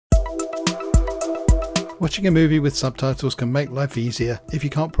Watching a movie with subtitles can make life easier if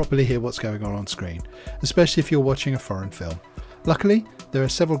you can't properly hear what's going on screen, especially if you're watching a foreign film. Luckily, there are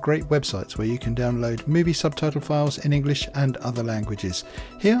several great websites where you can download movie subtitle files in English and other languages.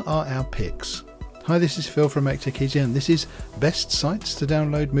 Here are our picks. Hi, this is Phil from Make Tech Easy, and this is Best Sites to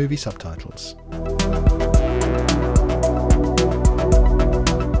Download Movie Subtitles.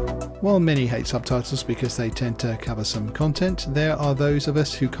 While many hate subtitles because they tend to cover some content, there are those of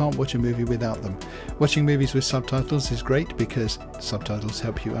us who can't watch a movie without them. Watching movies with subtitles is great because subtitles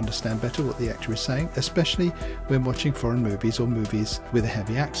help you understand better what the actor is saying, especially when watching foreign movies or movies with a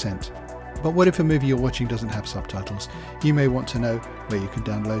heavy accent. But what if a movie you're watching doesn't have subtitles? You may want to know where you can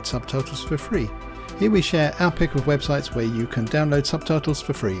download subtitles for free. Here we share our pick of websites where you can download subtitles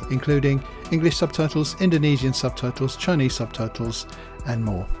for free, including English subtitles, Indonesian subtitles, Chinese subtitles, and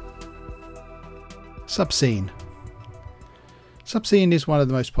more. Subscene. Subscene is one of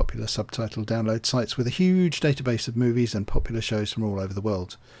the most popular subtitle download sites with a huge database of movies and popular shows from all over the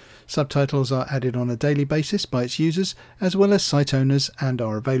world. Subtitles are added on a daily basis by its users as well as site owners and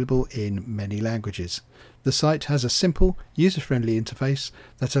are available in many languages. The site has a simple, user-friendly interface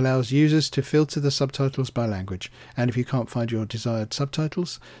that allows users to filter the subtitles by language, and if you can't find your desired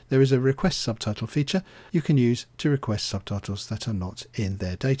subtitles, there is a request subtitle feature you can use to request subtitles that are not in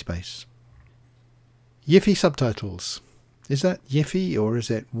their database. Yiffy subtitles. Is that Yiffy or is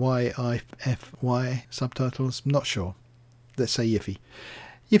it Y-I-F-Y subtitles? Not sure. Let's say Yiffy.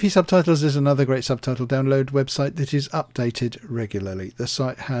 Yiffy Subtitles is another great subtitle download website that is updated regularly. The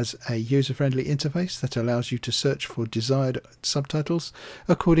site has a user-friendly interface that allows you to search for desired subtitles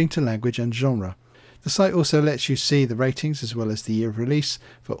according to language and genre. The site also lets you see the ratings as well as the year of release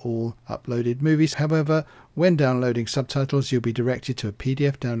for all uploaded movies. However, when downloading subtitles, you'll be directed to a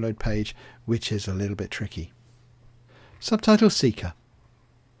PDF download page, which is a little bit tricky. Subtitle Seeker.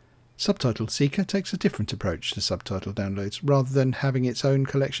 Subtitle Seeker takes a different approach to subtitle downloads. Rather than having its own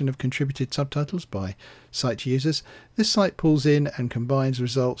collection of contributed subtitles by site users, this site pulls in and combines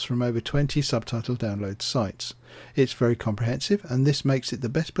results from over 20 subtitle download sites. It's very comprehensive, and this makes it the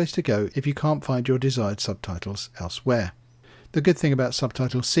best place to go if you can't find your desired subtitles elsewhere. The good thing about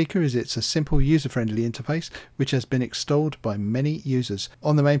Subtitle Seeker is it's a simple user-friendly interface which has been extolled by many users.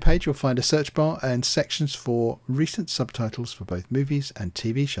 On the main page you'll find a search bar and sections for recent subtitles for both movies and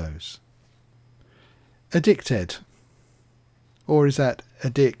TV shows. Addicted. Or is that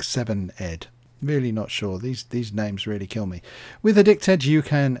Addict7Ed? Really not sure. These names really kill me. With Addicted you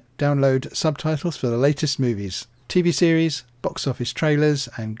can download subtitles for the latest movies, TV series, box office trailers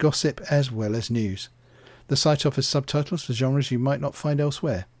and gossip as well as news. The site offers subtitles for genres you might not find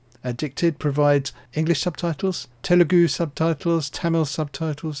elsewhere. Addicted provides English subtitles, Telugu subtitles, Tamil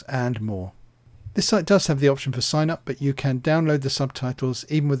subtitles and more. This site does have the option for sign up, but you can download the subtitles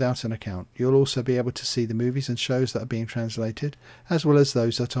even without an account. You'll also be able to see the movies and shows that are being translated, as well as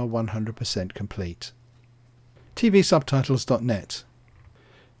those that are 100% complete. tvsubtitles.net.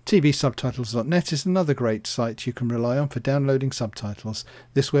 tvsubtitles.net is another great site you can rely on for downloading subtitles.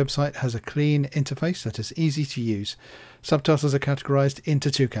 This website has a clean interface that is easy to use. Subtitles are categorized into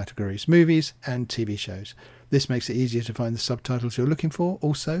two categories, movies and TV shows. This makes it easier to find the subtitles you're looking for.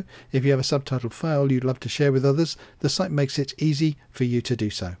 Also, if you have a subtitle file you'd love to share with others, the site makes it easy for you to do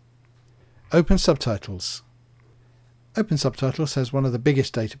so. Open Subtitles. Open Subtitles has one of the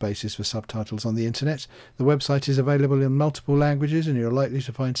biggest databases for subtitles on the internet. The website is available in multiple languages and you're likely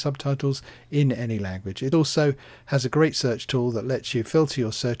to find subtitles in any language. It also has a great search tool that lets you filter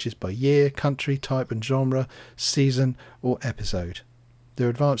your searches by year, country, type and genre, season or episode. Their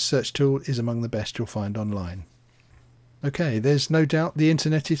advanced search tool is among the best you'll find online. Okay, there's no doubt the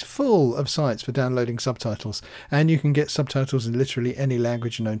internet is full of sites for downloading subtitles, and you can get subtitles in literally any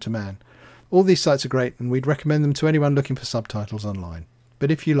language known to man. All these sites are great and we'd recommend them to anyone looking for subtitles online.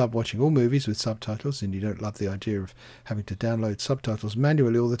 But if you love watching all movies with subtitles and you don't love the idea of having to download subtitles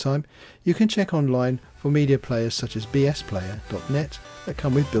manually all the time, you can check online for media players such as bsplayer.net that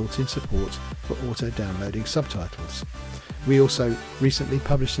come with built-in support for auto-downloading subtitles. We also recently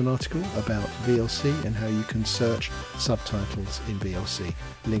published an article about VLC and how you can search subtitles in VLC.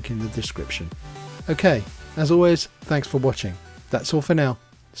 Link in the description. Okay, as always, thanks for watching. That's all for now.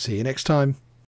 See you next time.